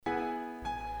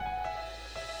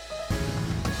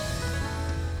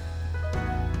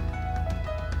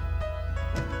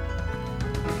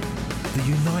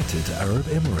United Arab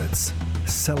Emirates,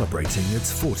 celebrating its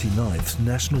 49th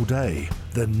National Day.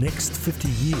 The next 50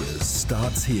 years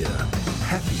starts here.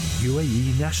 Happy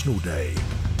UAE National Day.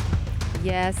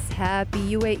 Yes, happy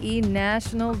UAE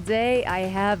National Day. I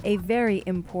have a very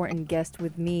important guest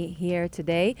with me here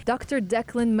today. Dr.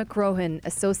 Declan McCrohan,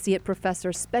 Associate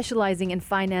Professor specializing in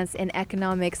Finance and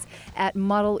Economics at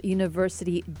Model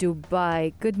University,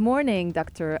 Dubai. Good morning,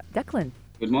 Dr. Declan.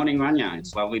 Good morning, Rania.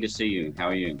 It's lovely to see you. How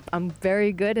are you? I'm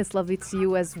very good. It's lovely to see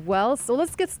you as well. So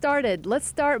let's get started. Let's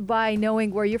start by knowing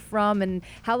where you're from and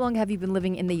how long have you been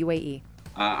living in the UAE?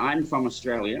 I'm from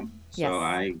Australia. So Yes.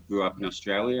 I grew up in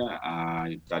Australia.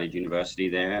 I studied university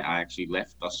there. I actually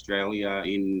left Australia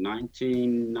in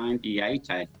 1998,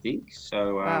 I think.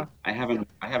 So Wow. I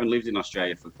haven't lived in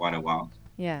Australia for quite a while.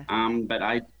 Yeah. But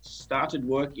I started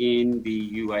work in the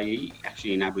UAE,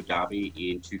 actually in Abu Dhabi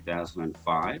in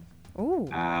 2005. Oh,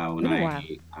 When been a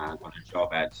I while. got a job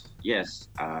at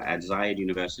Zayed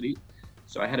University.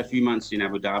 So I had a few months in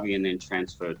Abu Dhabi and then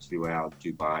transferred to our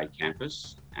Dubai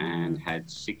campus and had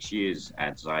 6 years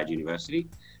at Zayed University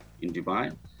in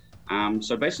Dubai.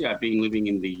 So basically, I've been living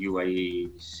in the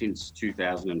UAE since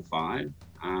 2005.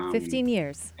 15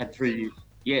 years. Had 3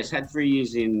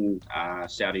 years in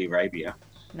Saudi Arabia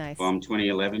Nice. from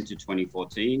 2011 to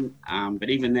 2014. But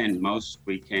even then, most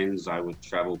weekends I would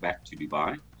travel back to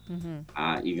Dubai.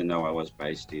 Even though I was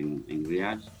based in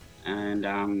Riyadh,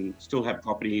 and still have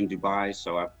property in Dubai, so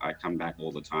I come back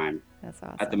all the time. That's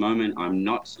awesome. At the moment, I'm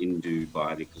not in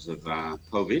Dubai because of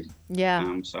COVID. Yeah,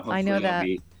 So hopefully I know that. I'll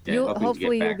be, You'll, hoping to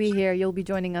hopefully get you'll back. be here. You'll be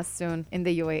joining us soon in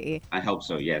the UAE. I hope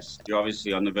so, yes. You're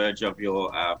obviously on the verge of your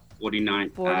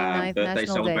 49th, 49th birthday National Day.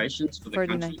 celebrations for the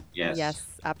 49th. country. Yes. Yes,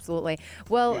 absolutely.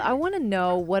 Well, I want to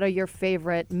know, what are your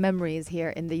favorite memories here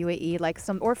in the UAE, like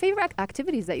or favorite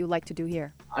activities that you like to do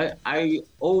here? I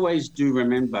always do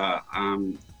remember,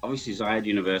 obviously Zayed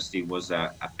University was,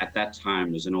 at that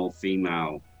time, was an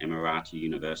all-female Emirati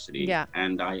university. Yeah.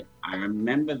 And I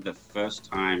remember the first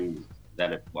time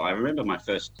I remember my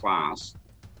first class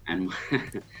and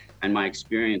and my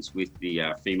experience with the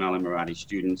female Emirati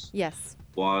students Yes.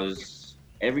 was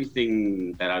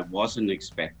everything that I wasn't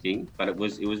expecting, but it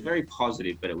was very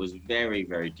positive, but it was very,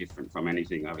 very different from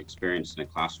anything I've experienced in a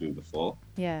classroom before.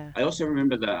 Yeah. I also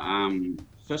remember the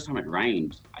first time it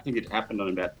rained. I think it happened on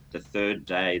about the third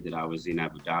day that I was in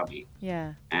Abu Dhabi,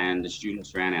 Yeah. and the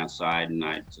students ran outside, and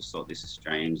I just thought, this is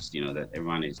strange, that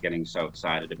everyone is getting so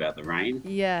excited about the rain.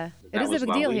 Yeah. It That is a was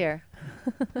big deal lovely. here.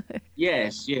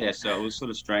 Yes, yeah. So it was sort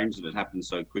of strange that it happened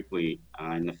so quickly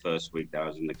in the first week that I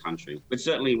was in the country. But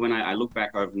certainly, when I look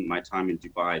back over my time in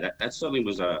Dubai, that certainly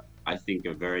was I think,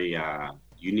 a very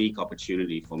unique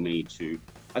opportunity for me to.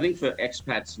 I think for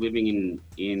expats living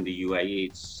in the UAE,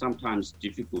 it's sometimes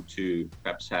difficult to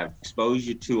perhaps have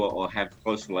exposure to or have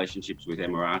close relationships with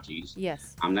Emiratis.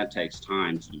 Yes. That takes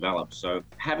time to develop. So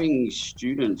having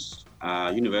students,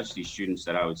 university students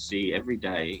that I would see every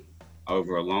day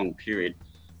over a long period,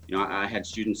 I had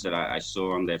students that I saw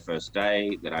on their first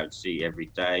day that I would see every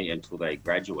day until they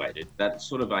graduated. That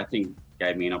sort of, I think,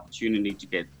 gave me an opportunity to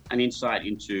get an insight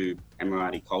into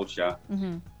Emirati culture,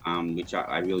 which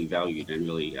I really valued and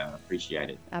really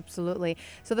appreciated. Absolutely.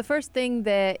 So the first thing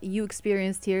that you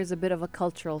experienced here is a bit of a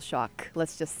cultural shock,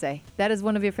 let's just say. That is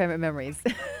one of your favorite memories.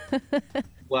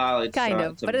 Well, it's Kind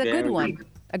of, it's but a good very- one.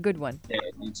 A good one. Yeah,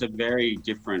 it's a very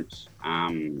different,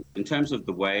 in terms of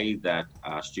the way that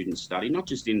students study, not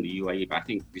just in the UAE, but I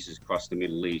think this is across the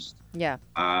Middle East. Yeah.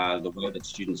 The way that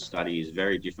students study is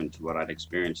very different to what I'd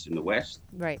experienced in the West.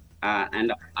 Right.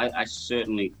 And I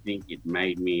certainly think it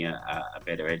made me a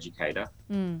better educator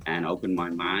and opened my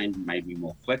mind, made me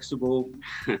more flexible.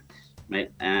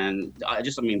 And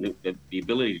the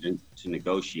ability to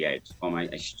negotiate from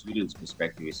a student's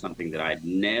perspective is something that I'd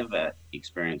never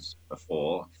experienced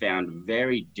before, found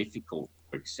very difficult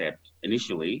to accept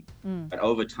initially, but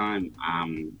over time,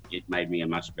 it made me a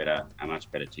much better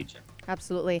teacher.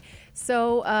 Absolutely.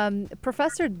 So,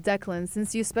 Professor Declan,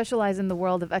 since you specialize in the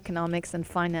world of economics and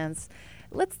finance,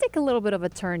 let's take a little bit of a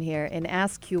turn here and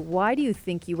ask you, why do you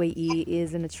think UAE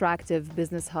is an attractive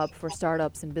business hub for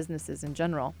startups and businesses in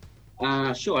general?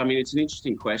 Sure. I mean, it's an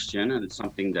interesting question, and it's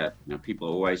something that people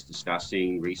are always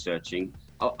discussing, researching.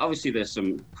 Obviously, there's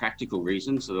some practical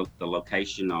reasons. The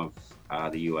location of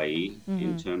the UAE,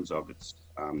 in terms of its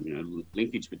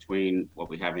linkage between what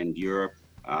we have in Europe,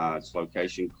 its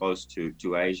location close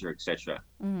to Asia, etc.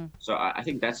 So I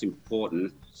think that's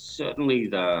important. Certainly,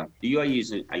 the UAE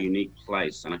is a unique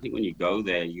place, and I think when you go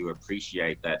there, you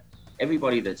appreciate that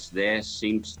everybody that's there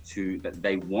seems that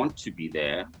they want to be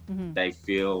there. They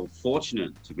feel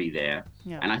fortunate to be there.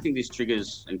 Yeah. And I think this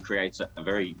triggers and creates a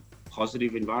very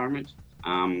positive environment.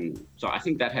 So I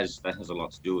think that has a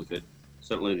lot to do with it.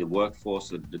 Certainly the workforce,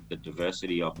 the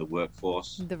diversity of the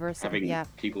workforce, Diversity, having yeah.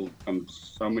 people from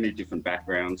so many different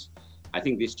backgrounds. I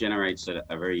think this generates a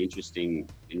very interesting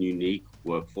and unique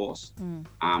workforce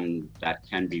that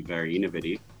can be very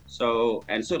innovative. So,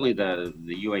 and certainly the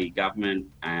UAE government,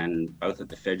 and both at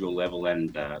the federal level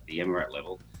and the Emirate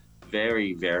level,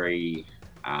 very, very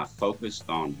focused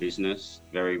on business,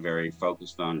 very, very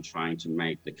focused on trying to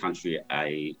make the country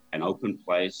an open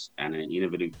place and an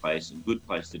innovative place, a good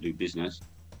place to do business.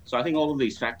 So I think all of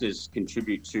these factors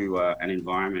contribute to an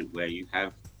environment where you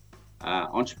have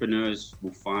entrepreneurs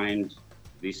will find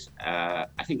this,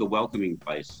 I think, a welcoming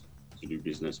place to do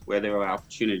business, where there are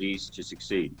opportunities to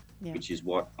succeed, which is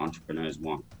what entrepreneurs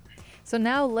want. So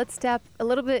now let's tap a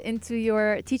little bit into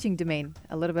your teaching domain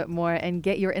a little bit more and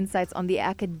get your insights on the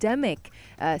academic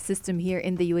system here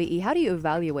in the UAE. How do you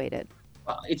evaluate it?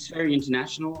 It's very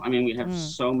international. I mean, we have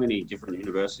so many different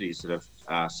universities that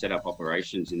have set up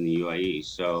operations in the UAE.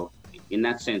 So in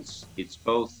that sense, it's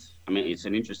both. I mean, it's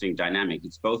an interesting dynamic.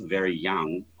 It's both very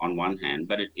young on one hand,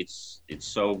 but it's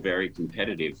so very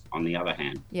competitive on the other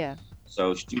hand. Yeah.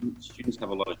 So students have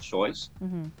a lot of choice.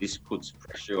 This puts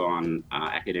pressure on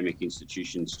academic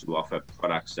institutions to offer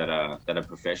products that are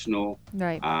professional,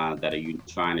 Right. that are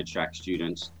trying to attract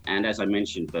students. And as I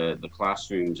mentioned, the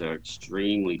classrooms are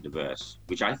extremely diverse,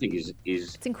 which I think is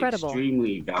It's incredible.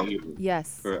 extremely valuable.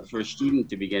 Yes. For a student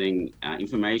to be getting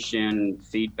information,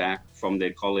 feedback from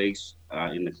their colleagues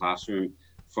in the classroom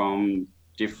from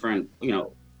different,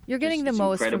 You're getting the it's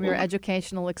most from incredible. your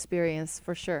educational experience,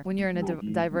 for sure, when you're in a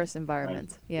diverse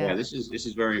environment. Yeah. This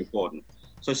is very important.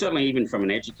 So certainly, even from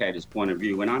an educator's point of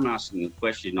view, when I'm asking a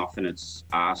question, often it's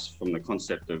asked from the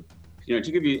concept of,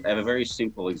 to give you a very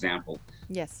simple example.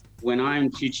 Yes. When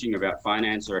I'm teaching about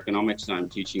finance or economics, I'm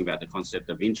teaching about the concept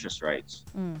of interest rates.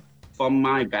 From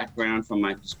my background, from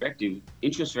my perspective,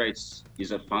 interest rates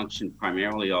is a function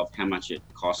primarily of how much it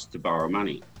costs to borrow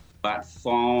money. But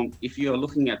if you're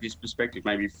looking at this perspective,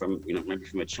 maybe from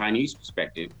a Chinese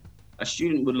perspective, a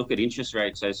student would look at interest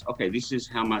rates as, okay, this is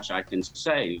how much I can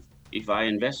save if I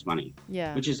invest money,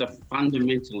 Yeah. which is a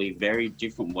fundamentally very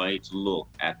different way to look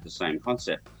at the same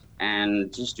concept.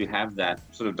 And just to have that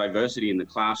sort of diversity in the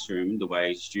classroom, the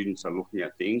way students are looking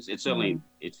at things, it's an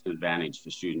advantage for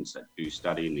students that do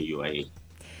study in the UAE.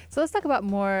 So let's talk about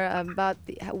more about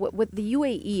what the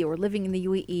UAE or living in the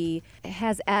UAE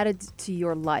has added to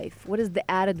your life. What is the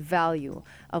added value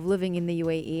of living in the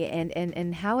UAE,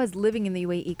 and how has living in the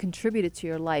UAE contributed to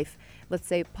your life, let's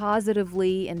say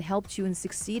positively, and helped you in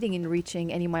succeeding in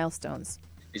reaching any milestones?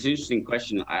 It's an interesting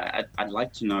question. I'd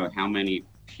like to know how many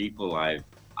people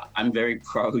I'm very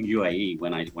pro UAE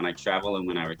when I travel and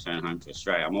when I return home to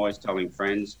Australia. I'm always telling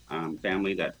friends,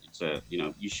 family that it's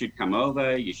you should come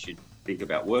over, you should think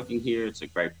about working here. It's a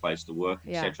great place to work,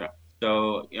 etc.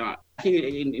 So, I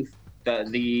think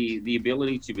the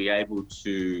ability to be able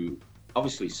to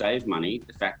obviously save money,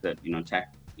 the fact that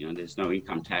there's no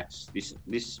income tax.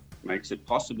 This makes it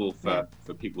possible for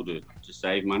people to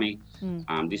save money.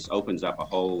 This opens up a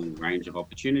whole range of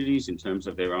opportunities in terms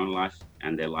of their own life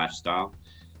and their lifestyle,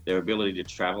 their ability to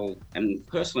travel. And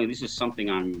personally, this is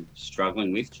something I'm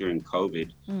struggling with during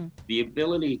COVID. The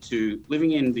ability to,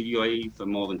 living in the UAE for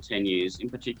more than 10 years, in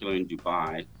particular in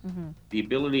Dubai, the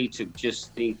ability to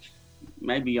just think,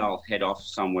 maybe I'll head off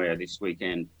somewhere this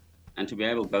weekend, and to be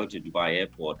able to go to Dubai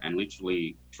airport and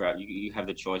literally you have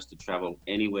the choice to travel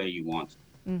anywhere you want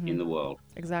in the world.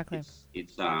 Exactly.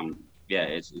 It's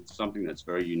something that's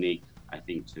very unique, I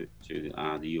think, to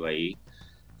the UAE.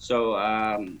 So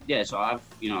so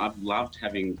I've loved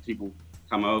having people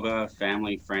come over,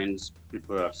 family, friends,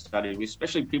 people I've studied with,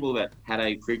 especially people that had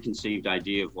a preconceived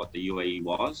idea of what the UAE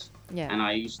was. Yeah. And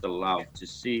I used to love to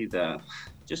see the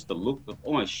look of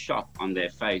almost shock on their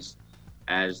face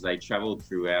as they traveled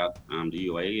throughout the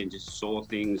UAE and just saw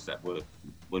things that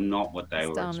were not what they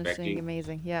were expecting.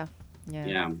 Amazing, yeah.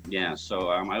 So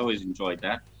I always enjoyed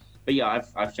that. But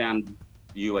I've found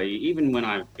UAE, even when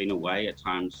I've been away at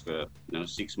times for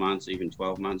 6 months, even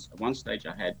 12 months. At one stage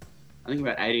I had, I think,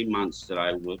 about 18 months that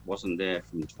I wasn't there,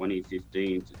 from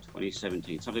 2015 to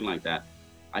 2017, something like that.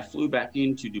 I flew back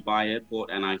into Dubai airport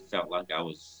and I felt like I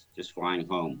was just flying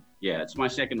home. Yeah, it's my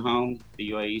second home,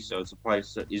 the UAE, so it's a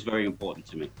place that is very important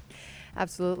to me.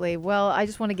 Absolutely. Well, I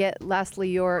just want to get, lastly,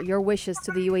 your wishes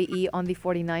to the UAE on the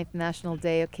 49th National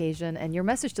Day occasion and your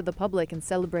message to the public in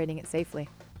celebrating it safely.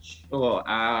 Sure.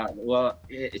 Well,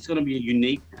 it's going to be a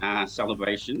unique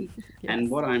celebration. Yes. And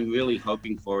what I'm really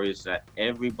hoping for is that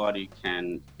everybody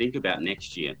can think about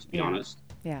next year, to be honest.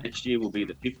 Yeah. Next year will be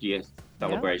the 50th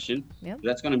celebration. Yep.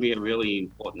 That's going to be a really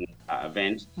important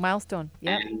event. Milestone.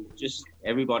 Yeah. And just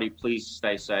everybody, please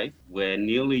stay safe.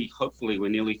 Hopefully, we're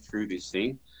nearly through this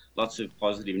thing. Lots of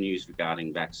positive news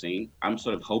regarding vaccine. I'm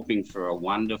sort of hoping for a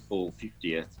wonderful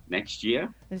 50th next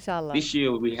year. Inshallah. This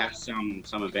year, we have some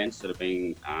events that are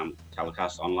being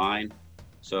telecast online.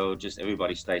 So just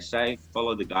everybody stay safe,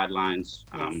 follow the guidelines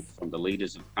from the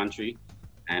leaders of the country.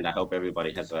 And I hope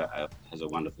everybody has a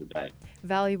wonderful day.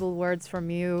 Valuable words from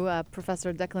you,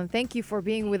 Professor Declan. Thank you for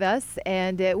being with us.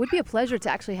 And it would be a pleasure to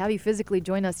actually have you physically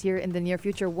join us here in the near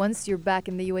future once you're back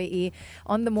in the UAE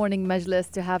on the morning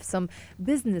Majlis to have some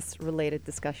business-related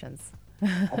discussions.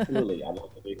 Absolutely. I'd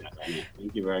love to do that.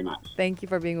 Thank you very much. Thank you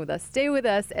for being with us. Stay with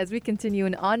us as we continue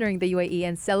in honoring the UAE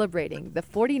and celebrating the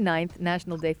 49th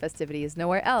National Day festivities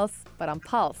nowhere else but on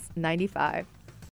Pulse 95.